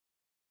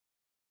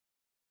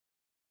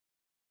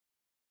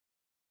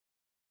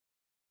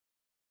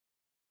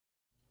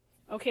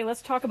Okay,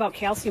 let's talk about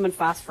calcium and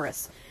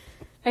phosphorus.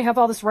 I have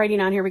all this writing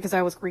on here because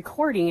I was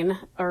recording,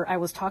 or I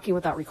was talking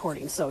without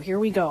recording. So here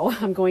we go.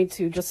 I'm going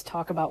to just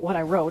talk about what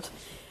I wrote.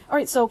 All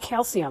right, so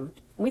calcium.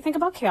 When we think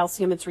about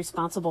calcium, it's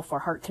responsible for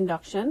heart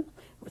conduction.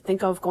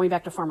 Think of going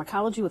back to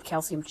pharmacology with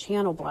calcium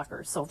channel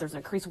blockers. So if there's an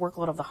increased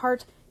workload of the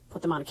heart,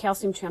 put them on a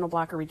calcium channel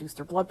blocker, reduce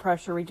their blood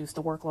pressure, reduce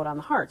the workload on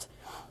the heart,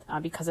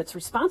 because it's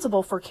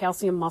responsible for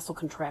calcium muscle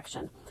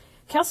contraction.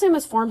 Calcium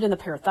is formed in the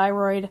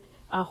parathyroid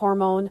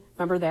hormone.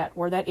 Remember that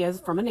where that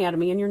is from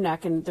anatomy in your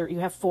neck, and there you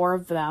have four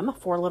of them,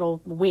 four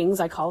little wings.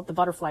 I call it the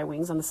butterfly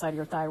wings on the side of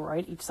your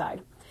thyroid, each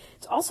side.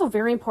 It's also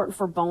very important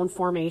for bone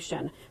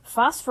formation.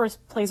 Phosphorus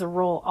plays a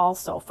role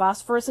also.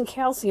 Phosphorus and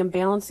calcium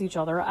balance each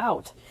other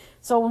out.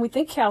 So when we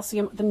think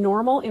calcium, the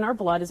normal in our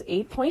blood is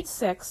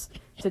 8.6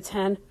 to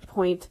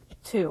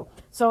 10.2.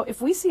 So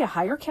if we see a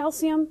higher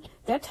calcium,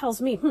 that tells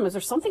me, is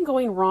there something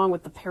going wrong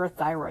with the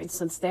parathyroid,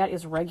 since that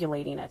is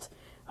regulating it?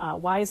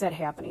 Why is that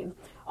happening?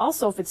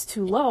 Also, if it's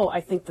too low,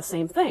 I think the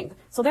same thing.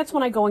 So that's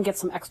when I go and get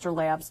some extra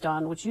labs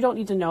done, which you don't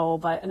need to know,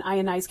 but an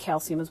ionized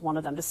calcium is one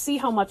of them, to see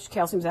how much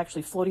calcium is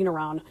actually floating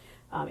around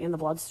in the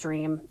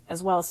bloodstream,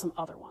 as well as some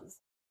other ones.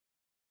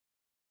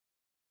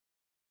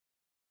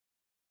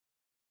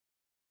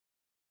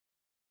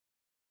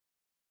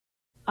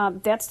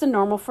 That's the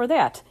normal for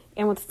that.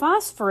 And with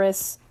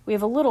phosphorus, we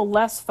have a little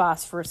less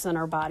phosphorus in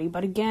our body,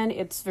 but again,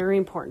 it's very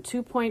important,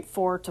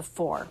 2.4 to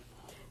 4.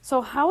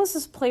 So how does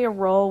this play a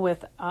role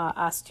with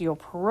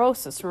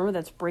osteoporosis? Remember,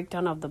 that's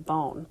breakdown of the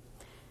bone.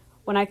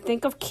 When I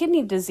think of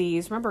kidney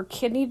disease, remember,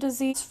 kidney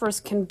disease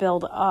first can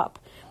build up.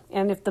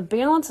 And if the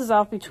balance is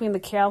off between the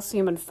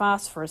calcium and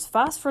phosphorus,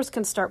 phosphorus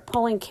can start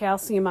pulling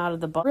calcium out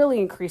of the bone, really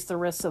increase the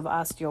risk of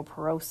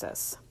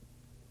osteoporosis.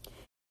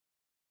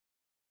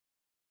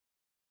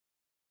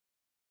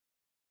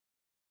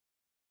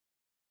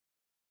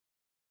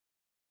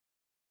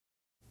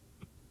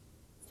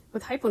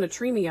 With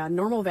hyponatremia,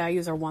 normal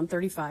values are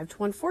 135 to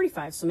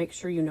 145, so make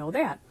sure you know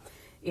that.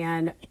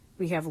 And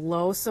we have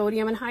low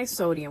sodium and high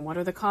sodium. What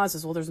are the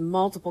causes? Well, there's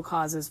multiple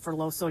causes for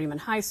low sodium and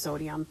high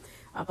sodium,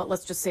 but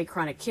let's just say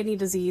chronic kidney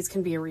disease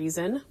can be a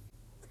reason.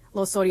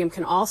 Low sodium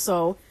can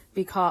also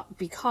be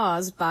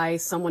caused by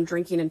someone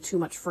drinking in too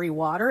much free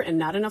water and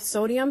not enough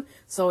sodium,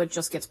 so it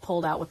just gets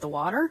pulled out with the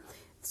water,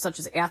 such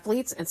as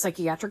athletes and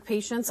psychiatric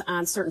patients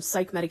on certain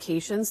psych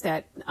medications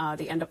that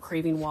they end up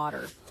craving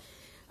water.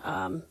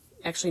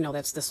 Actually, no,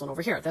 that's this one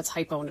over here. That's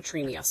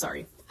hyponatremia,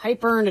 sorry.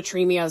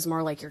 Hypernatremia is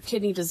more like your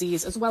kidney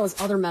disease, as well as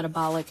other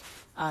metabolic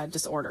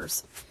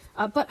disorders.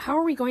 But how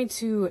are we going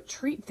to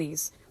treat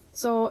these?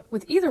 So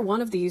with either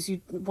one of these,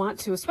 you want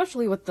to,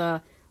 especially with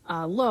the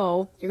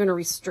low, you're going to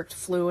restrict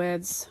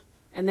fluids,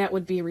 and that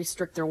would be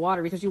restrict their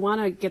water, because you want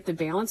to get the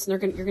balance, and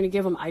you're going to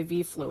give them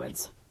IV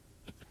fluids.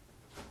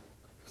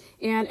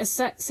 And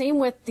same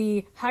with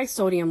the high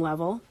sodium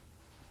level,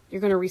 you're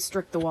going to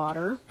restrict the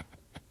water.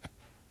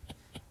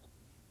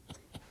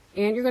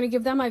 And you're going to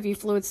give them IV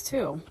fluids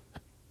too.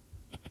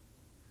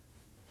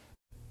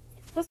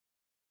 Let's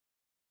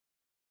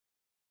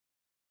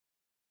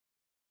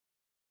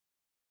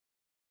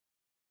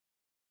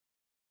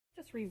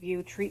just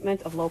review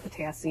treatment of low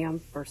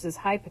potassium versus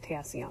high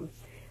potassium.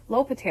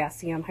 Low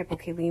potassium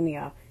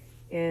hypokalemia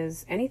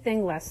is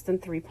anything less than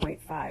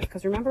 3.5,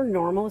 because remember,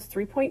 normal is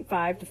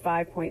 3.5 to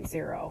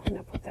 5.0. And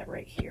I'll put that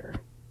right here.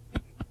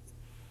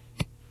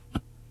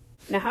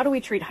 Now, how do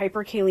we treat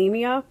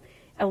hyperkalemia?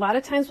 A lot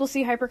of times we'll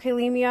see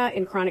hyperkalemia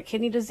in chronic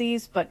kidney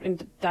disease, but in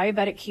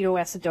diabetic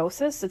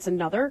ketoacidosis, it's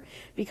another,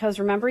 because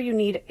remember, you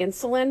need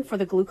insulin for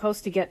the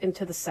glucose to get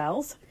into the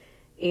cells.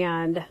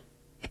 And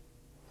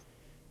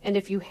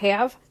if you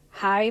have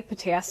high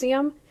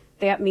potassium,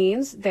 that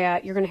means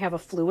that you're going to have a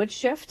fluid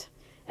shift.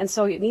 And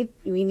so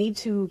we need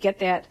to get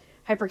that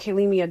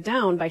hyperkalemia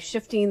down by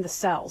shifting the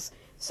cells.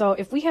 So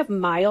if we have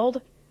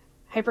mild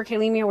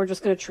hyperkalemia, we're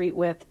just going to treat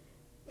with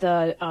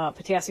the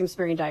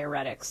potassium-sparing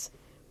diuretics.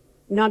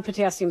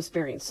 Non-potassium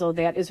sparing, so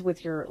that is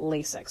with your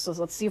Lasix. So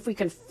let's see if we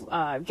can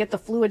get the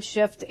fluid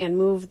shift and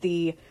move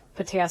the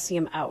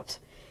potassium out.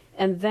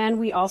 And then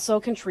we also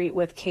can treat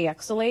with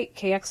Kxalate.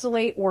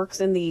 Kxalate works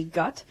in the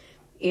gut,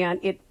 and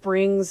it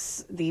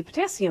brings the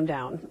potassium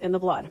down in the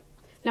blood.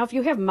 Now, if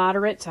you have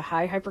moderate to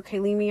high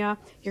hyperkalemia,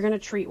 you're going to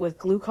treat with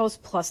glucose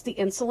plus the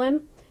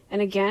insulin.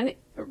 And again,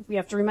 we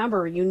have to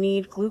remember, you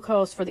need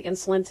glucose for the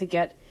insulin to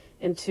get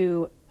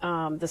into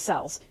the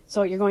cells.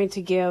 So you're going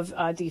to give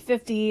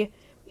D50,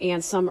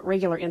 and some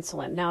regular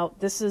insulin. Now,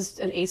 this is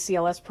an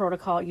ACLS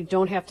protocol. You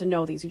don't have to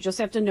know these. You just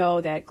have to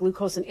know that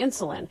glucose and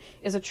insulin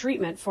is a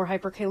treatment for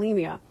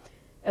hyperkalemia,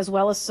 as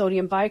well as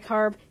sodium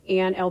bicarb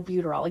and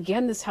albuterol.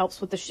 Again, this helps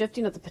with the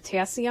shifting of the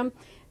potassium,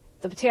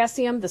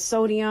 the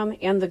sodium,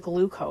 and the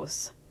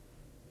glucose.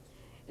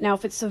 Now,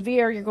 if it's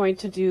severe, you're going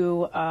to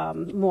do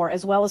more,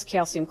 as well as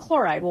calcium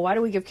chloride. Well, why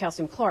do we give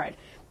calcium chloride?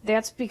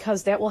 That's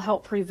because that will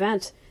help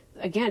prevent,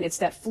 again, it's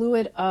that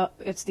fluid,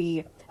 it's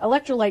the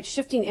electrolytes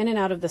shifting in and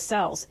out of the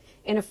cells.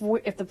 And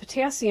if the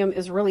potassium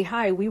is really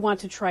high, we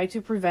want to try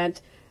to prevent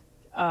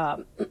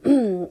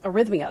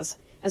arrhythmias.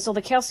 And so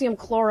the calcium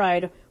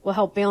chloride will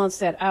help balance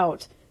that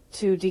out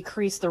to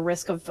decrease the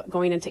risk of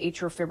going into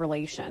atrial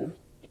fibrillation.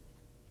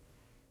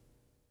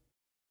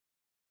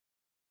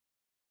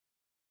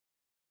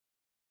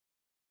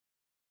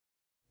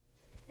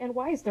 And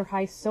why is there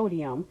high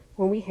sodium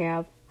when we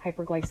have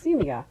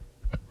hyperglycemia,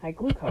 high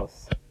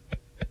glucose?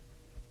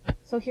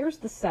 So here's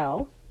the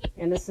cell,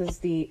 and this is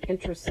the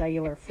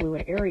intracellular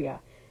fluid area.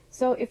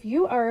 So if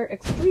you are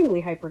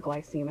extremely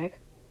hyperglycemic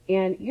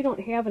and you don't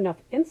have enough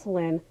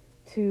insulin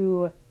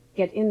to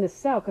get in the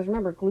cell, because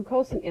remember,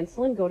 glucose and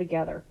insulin go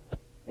together.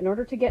 In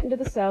order to get into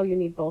the cell, you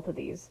need both of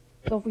these.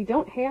 So if we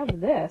don't have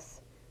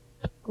this,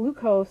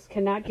 glucose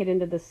cannot get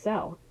into the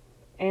cell.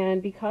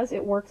 And because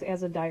it works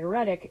as a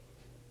diuretic,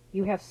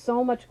 you have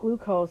so much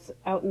glucose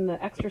out in the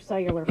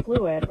extracellular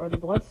fluid or the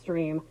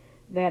bloodstream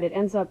that it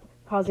ends up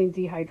causing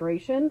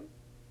dehydration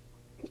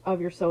of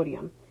your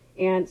sodium.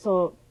 And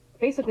so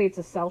basically it's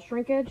a cell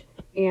shrinkage,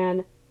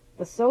 and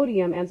the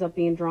sodium ends up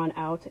being drawn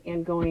out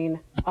and going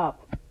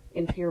up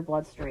into your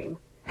bloodstream.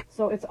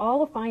 So it's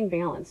all a fine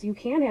balance. You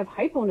can have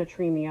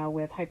hyponatremia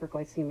with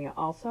hyperglycemia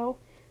also,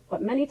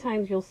 but many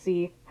times you'll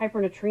see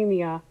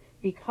hypernatremia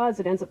because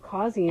it ends up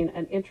causing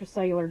an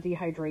intracellular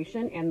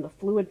dehydration and the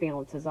fluid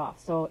balance is off.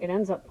 So it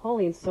ends up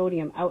pulling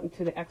sodium out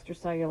into the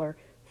extracellular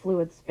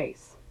fluid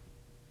space.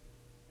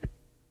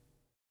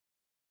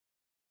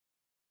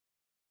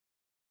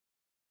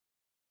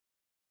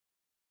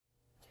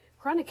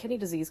 Chronic kidney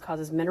disease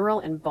causes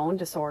mineral and bone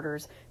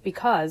disorders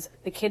because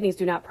the kidneys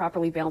do not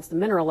properly balance the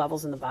mineral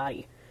levels in the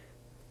body.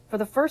 For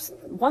the first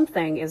one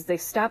thing is they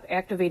stop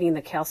activating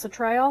the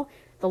calcitriol.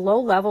 The low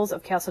levels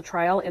of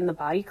calcitriol in the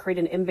body create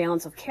an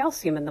imbalance of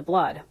calcium in the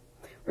blood.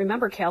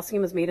 Remember,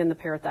 calcium is made in the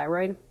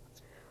parathyroid.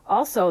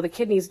 Also, the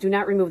kidneys do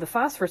not remove the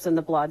phosphorus in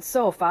the blood,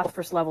 so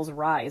phosphorus levels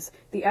rise.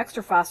 The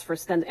extra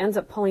phosphorus then ends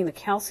up pulling the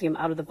calcium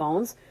out of the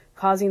bones,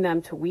 causing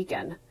them to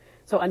weaken.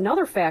 So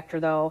another factor,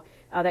 though,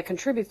 that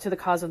contributes to the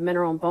cause of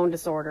mineral and bone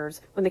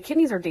disorders, when the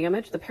kidneys are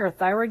damaged, the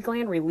parathyroid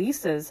gland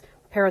releases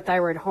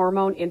parathyroid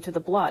hormone into the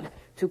blood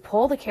to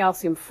pull the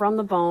calcium from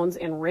the bones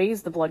and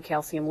raise the blood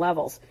calcium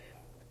levels.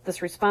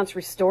 This response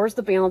restores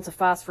the balance of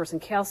phosphorus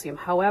and calcium.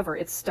 However,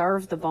 it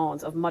starves the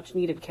bones of much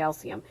needed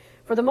calcium.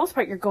 For the most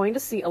part, you're going to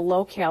see a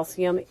low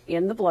calcium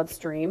in the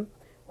bloodstream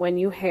when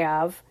you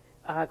have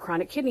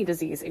chronic kidney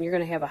disease, and you're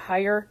going to have a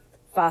higher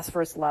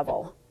phosphorus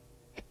level.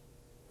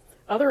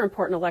 Other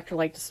important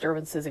electrolyte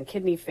disturbances in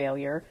kidney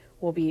failure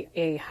will be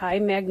a high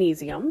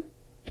magnesium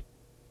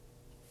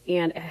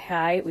and a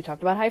high, we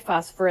talked about high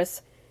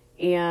phosphorus,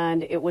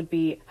 and it would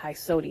be high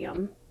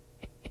sodium,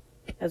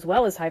 as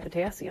well as high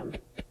potassium.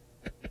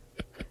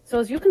 So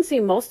as you can see,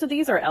 most of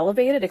these are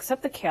elevated,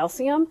 except the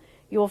calcium.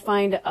 You will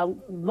find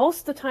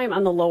most of the time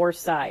on the lower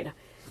side.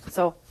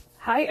 So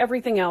high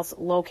everything else,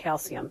 low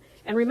calcium.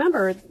 And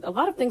remember, a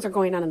lot of things are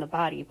going on in the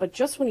body, but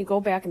just when you go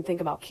back and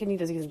think about kidney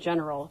disease in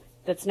general,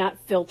 that's not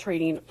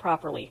filtrating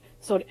properly.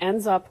 So it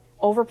ends up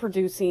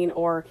overproducing,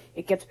 or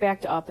it gets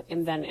backed up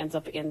and then ends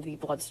up in the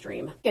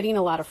bloodstream. Getting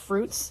a lot of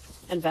fruits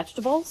and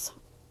vegetables.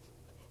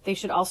 They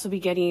should also be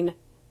getting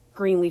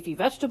green leafy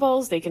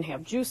vegetables. They can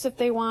have juice if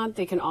they want.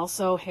 They can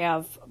also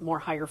have more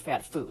higher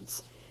fat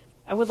foods.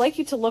 I would like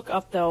you to look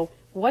up, though,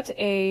 what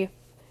a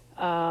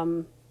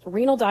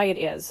renal diet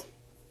is,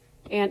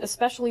 and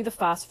especially the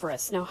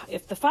phosphorus. Now,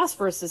 if the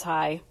phosphorus is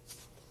high,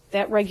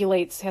 that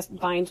regulates,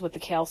 binds with the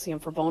calcium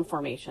for bone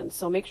formation.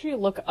 So make sure you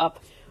look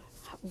up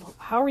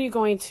how are you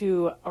going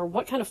to, or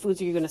what kind of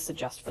foods are you going to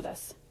suggest for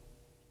this.